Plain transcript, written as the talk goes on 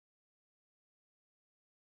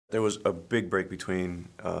There was a big break between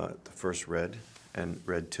the first Red and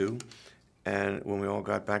Red 2, and when we all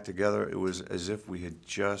got back together, it was as if we had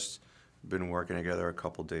just been working together a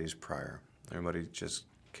couple days prior. Everybody just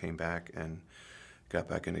came back and got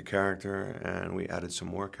back into character, and we added some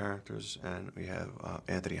more characters, and we have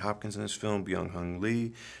Anthony Hopkins in this film, Byung-Hun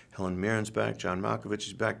Lee, Helen Mirren's back, John Malkovich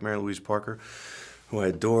is back, Mary Louise Parker, who I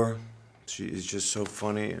adore. She is just so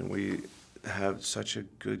funny, and we have such a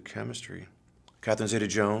good chemistry. Catherine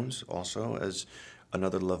Zeta-Jones also as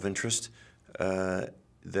another love interest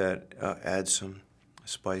that adds some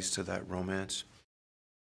spice to that romance.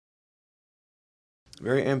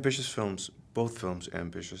 Very ambitious films, both films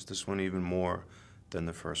ambitious, this one even more than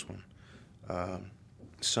the first one.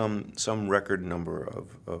 Some record number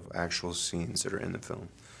of actual scenes that are in the film,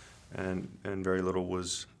 and very little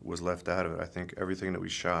was left out of it. I think everything that we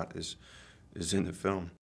shot is in the film.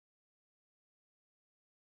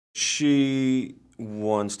 She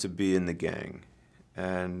wants to be in the gang,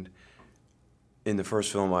 and in the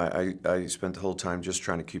first film I spent the whole time just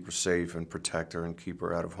trying to keep her safe and protect her and keep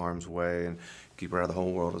her out of harm's way and keep her out of the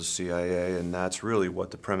whole world of the CIA, and that's really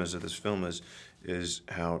what the premise of this film is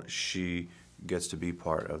how she gets to be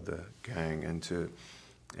part of the gang and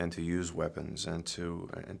to use weapons and to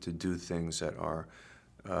do things that are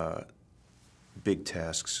big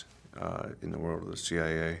tasks in the world of the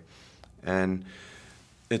CIA. And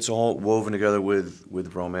it's all woven together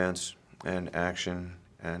with romance and action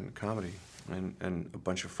and comedy and a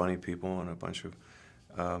bunch of funny people and a bunch of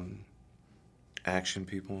action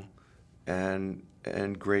people and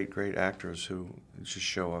great actors who just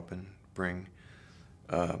show up and bring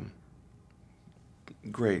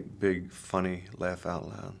great, big, funny, laugh out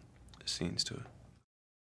loud scenes to it.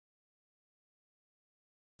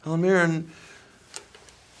 Helen Mirren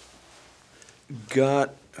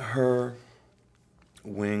got her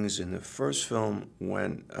wings in the first film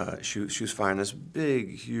when she was firing this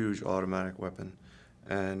big, huge automatic weapon,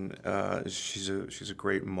 and she's a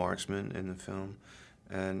great marksman in the film,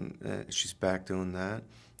 and she's back doing that,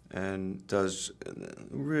 and does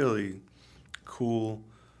really cool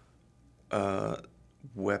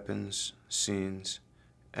weapons scenes,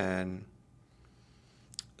 and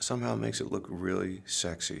somehow makes it look really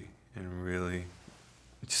sexy and really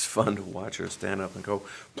just fun to watch her stand up and go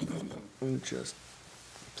and just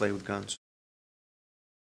play with guns.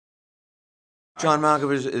 John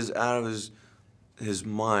Malkovich is out of his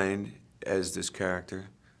mind as this character,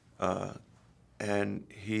 and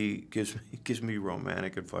he gives me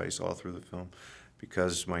romantic advice all through the film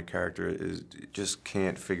because my character just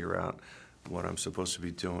can't figure out what I'm supposed to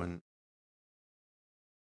be doing.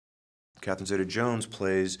 Catherine Zeta-Jones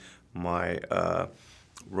plays my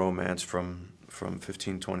romance from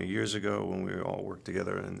 15, 20 years ago when we all worked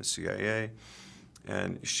together in the CIA.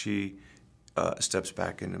 And she steps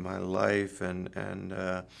back into my life, and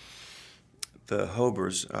the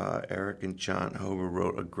Hobers, Eric and John Hober,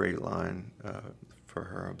 wrote a great line for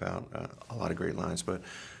her about a lot of great lines, but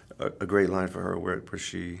a great line for her where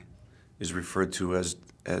she is referred to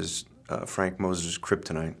as Frank Moses'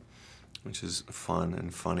 kryptonite, which is fun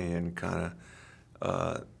and funny and kind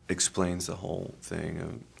of explains the whole thing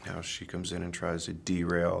of how she comes in and tries to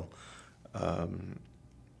derail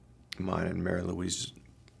mine and Mary Louise's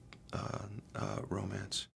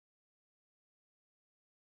romance.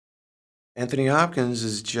 Anthony Hopkins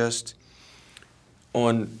is just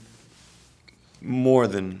on more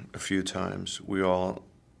than a few times. We all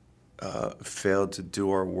failed to do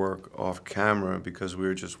our work off camera because we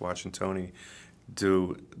were just watching Tony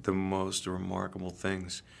do the most remarkable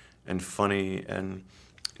things and funny and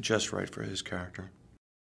just right for his character.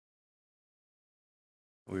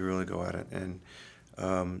 We really go at it, and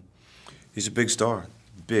he's a big star,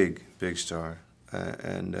 big star,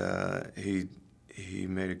 and he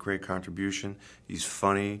made a great contribution. He's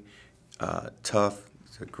funny, tough.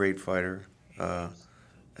 He's a great fighter,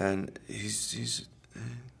 and he's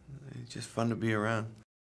just fun to be around.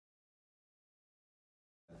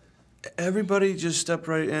 Everybody just stepped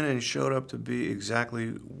right in and showed up to be exactly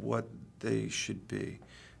what they should be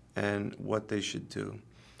and what they should do,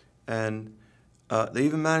 and they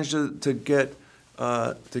even managed to get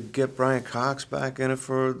Brian Cox back in it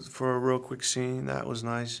for a real quick scene. That was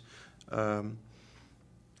nice, and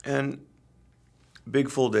big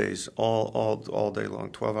full days all day long,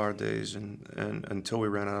 12-hour days, and until we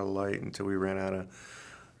ran out of light, until we ran out of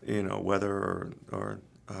weather or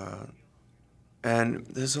and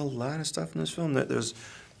there's a lot of stuff in this film that there's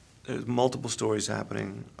multiple stories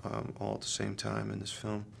happening all at the same time in this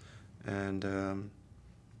film, and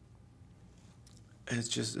it's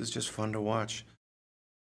just fun to watch.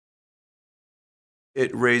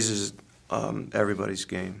 It raises everybody's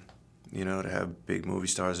game. You know, to have big movie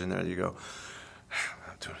stars in there, you go,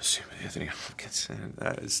 I'm doing a scene with Anthony Hopkins, and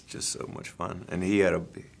that is just so much fun. And he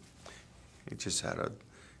just had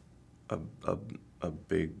a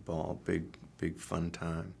big ball, big fun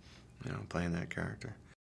time, you know, playing that character.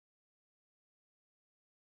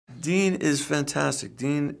 Dean is fantastic.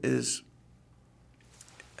 Dean is,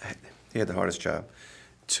 he had the hardest job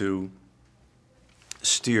to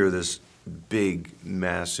steer this big,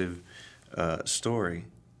 massive story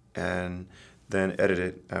and then edit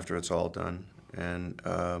it after it's all done and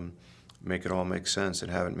make it all make sense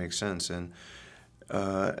and have it make sense. And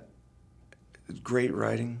great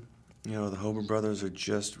writing. You know, the Hober brothers are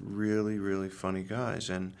just really, really funny guys,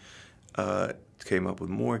 and came up with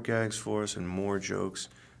more gags for us and more jokes,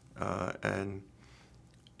 and,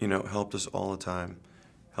 you know, helped us all the time.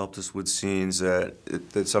 Helped us with scenes that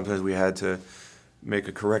sometimes we had to make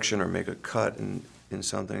a correction or make a cut in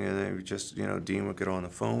something, and they would just, you know, Dean would get on the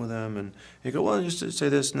phone with them, and he'd go, well, just say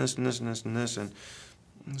this and this and this and this and this, and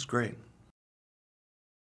it was great.